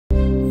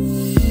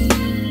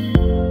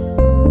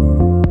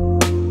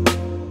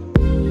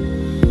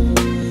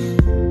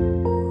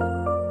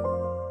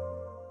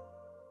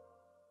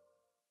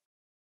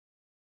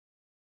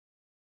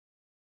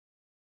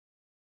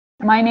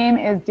My name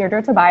is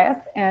Deirdre Tobias,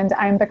 and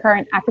I'm the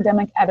current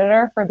academic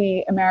editor for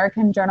the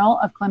American Journal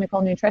of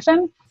Clinical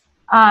Nutrition.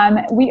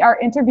 We are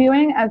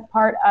interviewing, as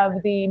part of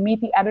the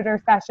Meet the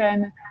Editor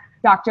session,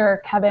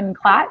 Dr. Kevin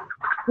Klatt,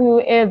 who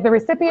is the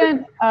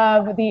recipient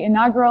of the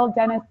Inaugural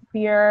Dennis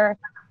Bier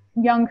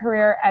Young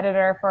Career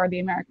Editor for the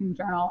American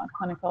Journal of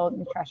Clinical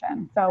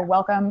Nutrition. So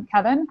welcome,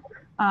 Kevin.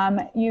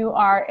 You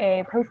are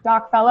a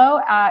postdoc fellow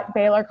at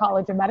Baylor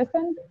College of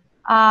Medicine.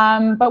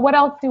 But what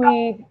else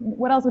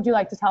would you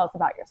like to tell us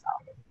about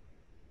yourself?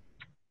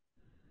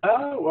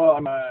 Well,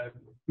 I'm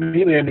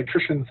mainly a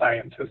nutrition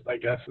scientist, I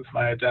guess, is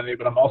my identity,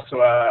 but I'm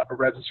also a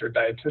registered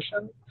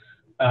dietitian.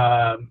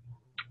 I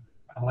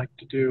like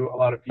to do a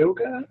lot of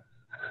yoga,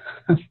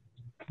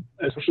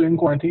 especially in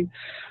quarantine.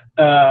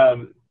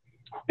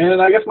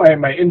 And I guess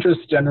my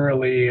interests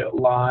generally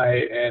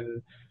lie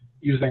in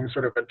using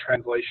sort of a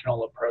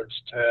translational approach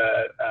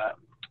to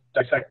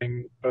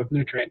dissecting both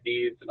nutrient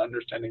needs and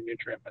understanding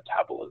nutrient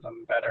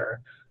metabolism better.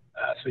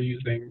 So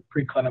using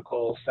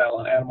preclinical cell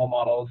and animal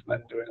models, and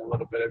then doing a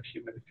little bit of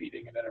human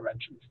feeding and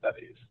intervention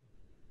studies.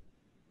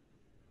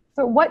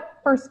 So what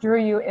first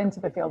drew you into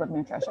the field of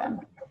nutrition?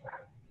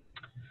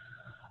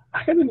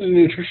 I got into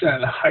nutrition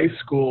in high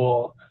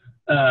school,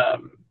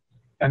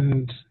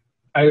 and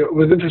I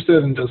was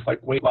interested in just like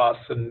weight loss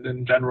and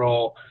in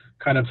general,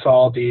 kind of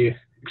saw the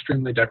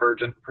extremely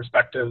divergent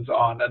perspectives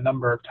on a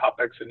number of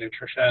topics in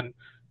nutrition,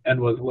 and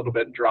was a little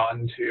bit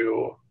drawn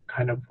to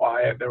kind of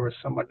why there was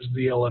so much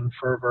zeal and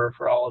fervor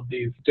for all of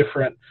these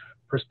different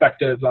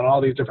perspectives on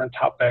all these different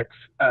topics,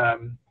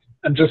 and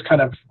just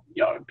kind of,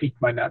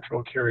 piqued my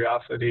natural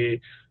curiosity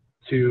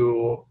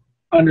to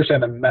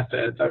understand the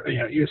methods.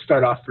 You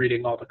start off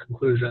reading all the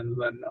conclusions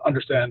and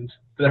understand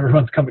that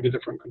everyone's coming to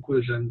different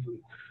conclusions, and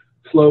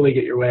slowly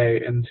get your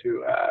way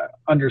into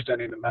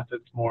understanding the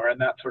methods more. And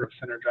that sort of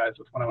synergized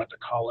with when I went to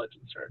college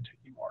and started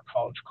taking more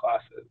college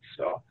classes.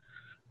 So,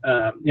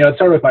 it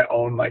started with my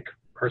own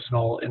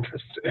personal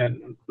interest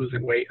in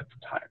losing weight at the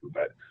time,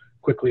 but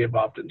quickly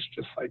evolved into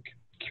just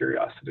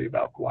curiosity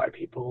about why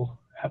people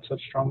have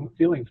such strong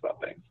feelings about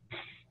things.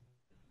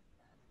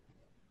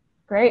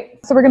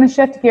 Great. So we're going to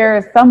shift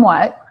gears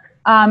somewhat.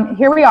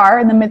 Here we are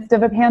in the midst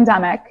of a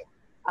pandemic.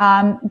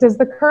 Does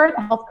the current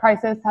health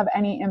crisis have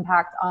any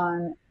impact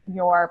on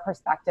your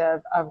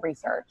perspective of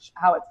research,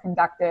 how it's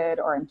conducted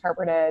or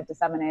interpreted,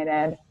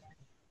 disseminated?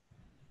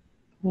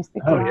 Can you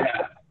speak to that?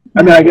 Yeah.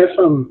 I mean, I guess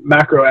from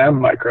macro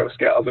and micro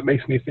scales, it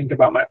makes me think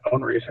about my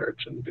own research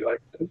and be like,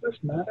 does this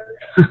matter?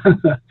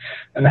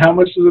 And how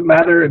much does it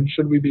matter? And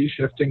should we be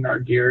shifting our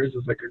gears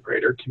as a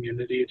greater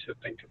community to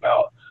think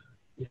about,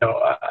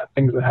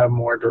 things that have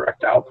more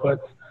direct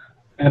outputs?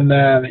 And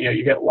then,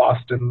 you get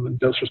lost in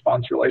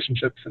dose-response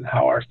relationships and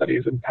how our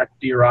studies impact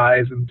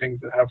DRIs and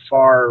things that have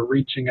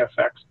far-reaching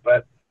effects,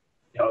 but,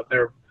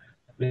 they're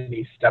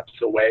many steps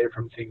away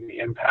from seeing the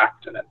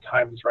impact. And at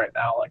times right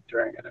now, like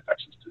during an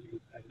infectious disease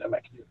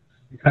pandemic,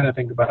 you kind of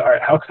think about, all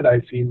right, how could I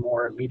see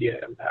more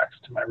immediate impacts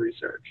to my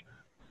research?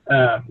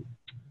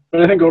 But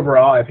I think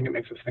overall, I think it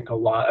makes us think a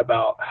lot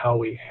about how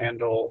we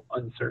handle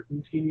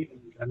uncertainty in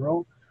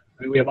general.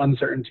 I mean, we have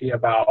uncertainty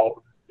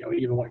about,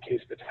 even what case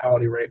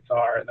fatality rates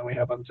are, and then we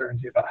have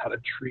uncertainty about how to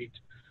treat,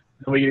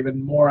 and we have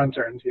even more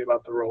uncertainty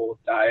about the role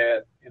of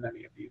diet in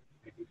any of these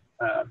things.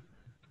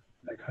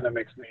 That kind of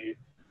makes me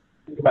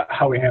think about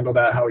how we handle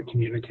that, how we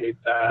communicate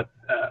that.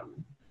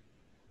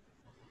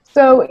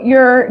 So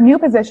your new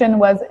position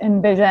was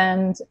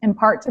envisioned in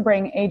part to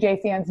bring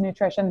AJCN's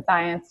nutrition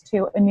science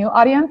to a new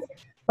audience,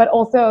 but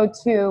also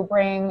to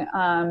bring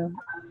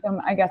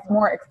some, I guess,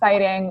 more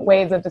exciting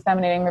ways of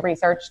disseminating the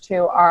research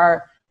to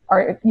our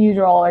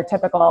usual or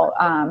typical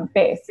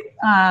base.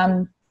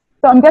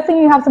 So I'm guessing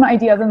you have some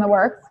ideas in the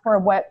works for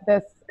what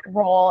this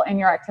role in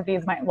your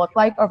activities might look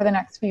like over the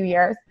next few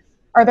years.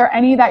 Are there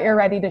any that you're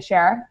ready to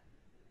share?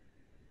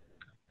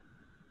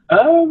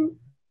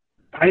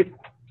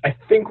 I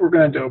think we're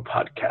going to do a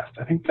podcast.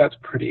 I think that's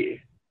pretty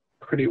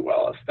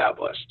well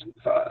established.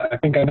 So I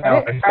think I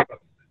know it's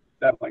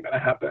definitely going to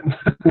happen.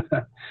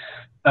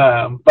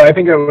 But I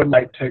think I would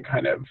like to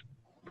kind of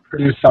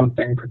produce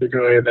something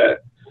particularly that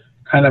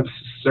kind of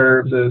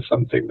serves as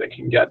something that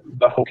can get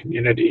the whole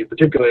community,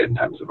 particularly in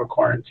times of a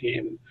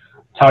quarantine,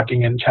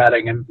 talking and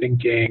chatting and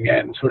thinking,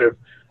 and sort of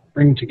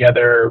bring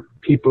together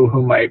people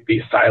who might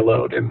be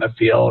siloed in the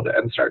field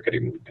and start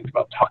getting to think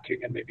about talking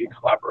and maybe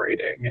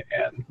collaborating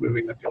and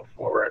moving the field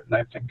forward. And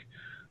I think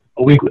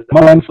a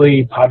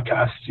monthly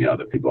podcast,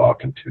 that people all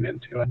can tune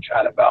into and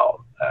chat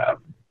about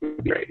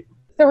would be great.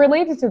 So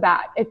related to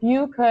that, if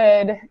you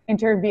could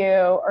interview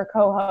or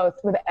co-host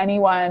with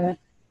anyone,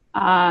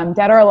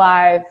 dead or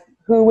alive,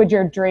 who would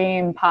your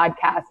dream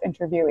podcast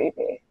interviewee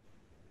be?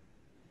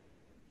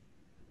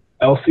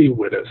 Elsie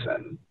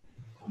Widdowson.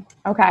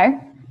 Okay.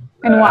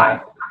 And why?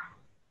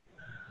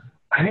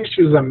 I think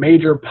she was a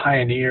major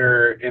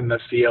pioneer in the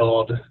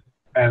field,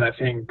 and I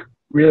think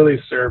really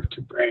served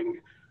to bring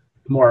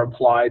the more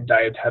applied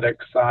dietetic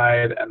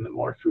side and the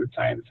more food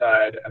science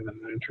side and the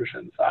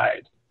nutrition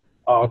side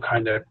all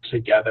kind of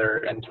together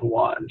into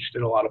one. She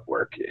did a lot of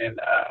work in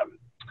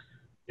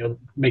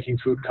making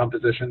food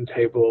composition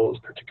tables,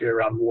 particularly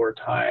around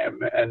wartime.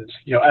 And,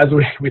 as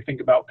we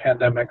think about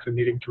pandemics and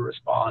needing to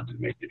respond and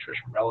make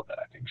nutrition relevant,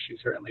 I think she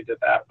certainly did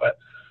that. But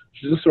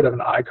she's just sort of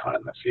an icon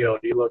in the field.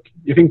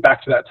 You think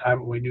back to that time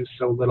when we knew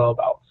so little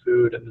about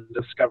food and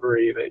the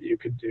discovery that you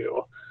could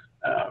do.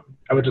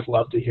 I would just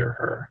love to hear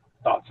her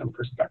thoughts and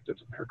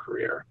perspectives on her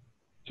career.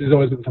 She's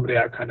always been somebody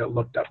I've kind of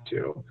looked up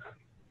to.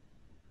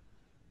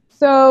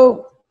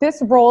 So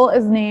this role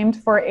is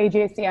named for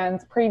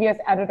AJCN's previous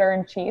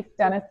editor-in-chief,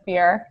 Dennis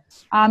Bier.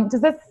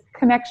 Does this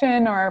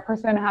connection or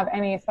person have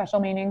any special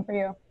meaning for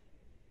you?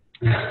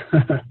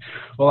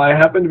 Well, I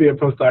happen to be a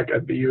postdoc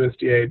at the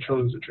USDA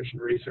Children's Nutrition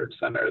Research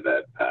Center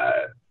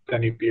that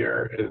Denny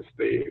Bier is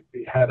the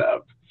head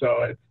of.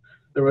 So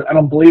I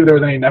don't believe there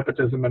was any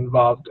nepotism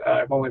involved.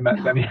 I've only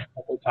met Denny a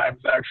couple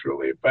times,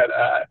 actually. But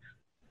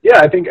yeah,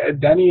 I think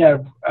Denny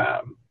I've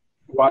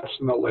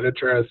watched in the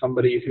literature as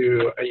somebody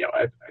who,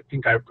 I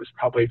think I was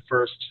probably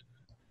first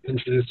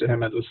introduced to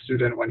him as a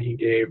student when he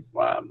gave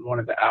one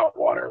of the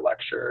Outwater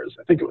lectures.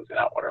 I think it was an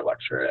Outwater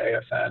lecture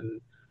at ASN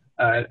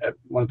at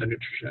one of the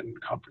nutrition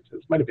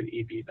conferences. Might have been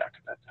EB back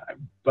at that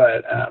time.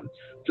 But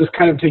just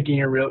kind of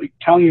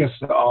telling us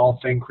to all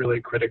think really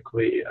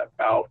critically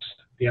about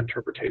the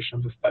interpretation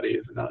of the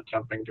studies and not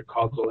jumping to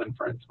causal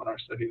inference when our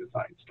study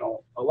designs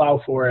don't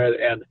allow for it,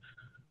 and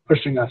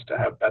pushing us to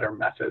have better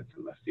methods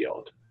in the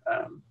field.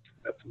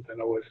 That's something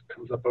that always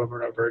comes up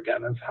over and over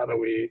again, is how do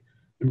we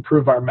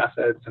improve our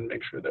methods and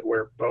make sure that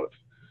we're both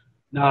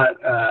not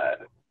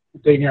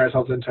digging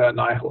ourselves into a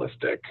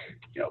nihilistic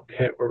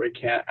pit where we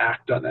can't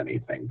act on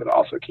anything, but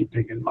also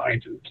keeping in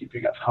mind and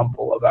keeping us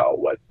humble about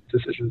what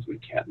decisions we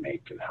can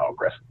make and how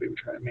aggressively we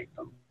try to make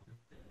them.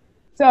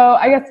 So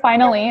I guess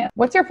finally,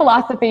 what's your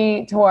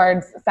philosophy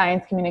towards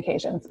science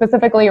communication,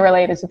 specifically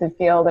related to the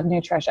field of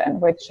nutrition,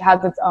 which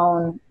has its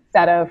own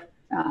set of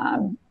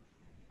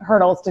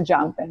hurdles to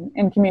jump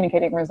in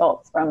communicating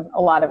results from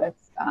a lot of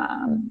its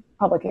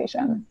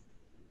publications?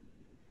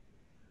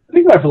 I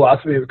think my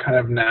philosophy has kind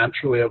of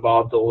naturally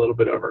evolved a little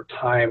bit over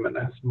time and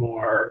has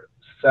more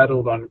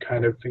settled on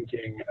kind of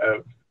thinking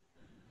of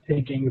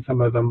taking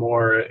some of the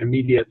more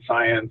immediate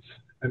science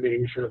and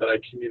making sure that I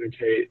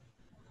communicate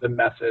the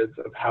methods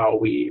of how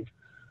we've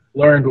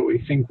learned what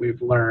we think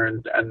we've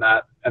learned, and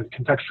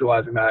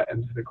contextualizing that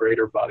into the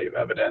greater body of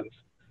evidence.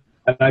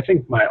 And I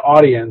think my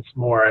audience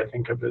more I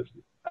think of as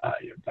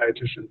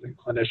dietitians and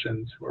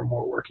clinicians who are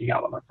more working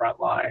out on the front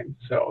line.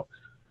 So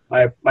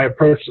my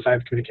approach to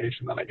science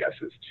communication then, I guess,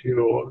 is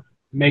to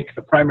make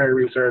the primary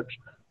research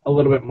a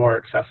little bit more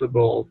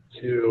accessible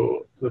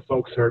to the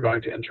folks who are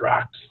going to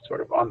interact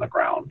sort of on the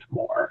ground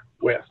more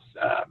with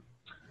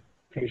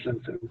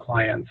patients and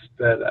clients,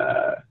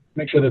 that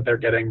make sure that they're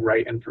getting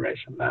right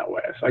information that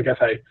way. So I guess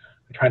I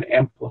try to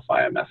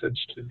amplify a message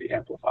to the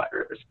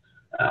amplifiers,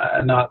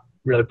 and not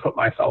really put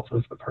myself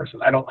as the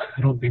person. I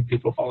don't think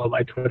people follow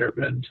my Twitter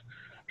and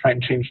try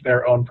and change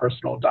their own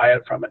personal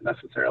diet from it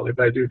necessarily,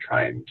 but I do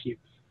try and keep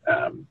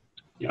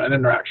an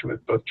interaction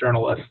with both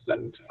journalists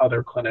and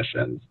other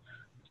clinicians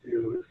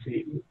to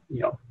see,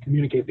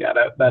 communicate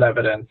that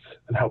evidence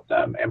and help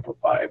them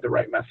amplify the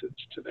right message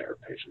to their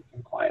patients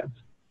and clients.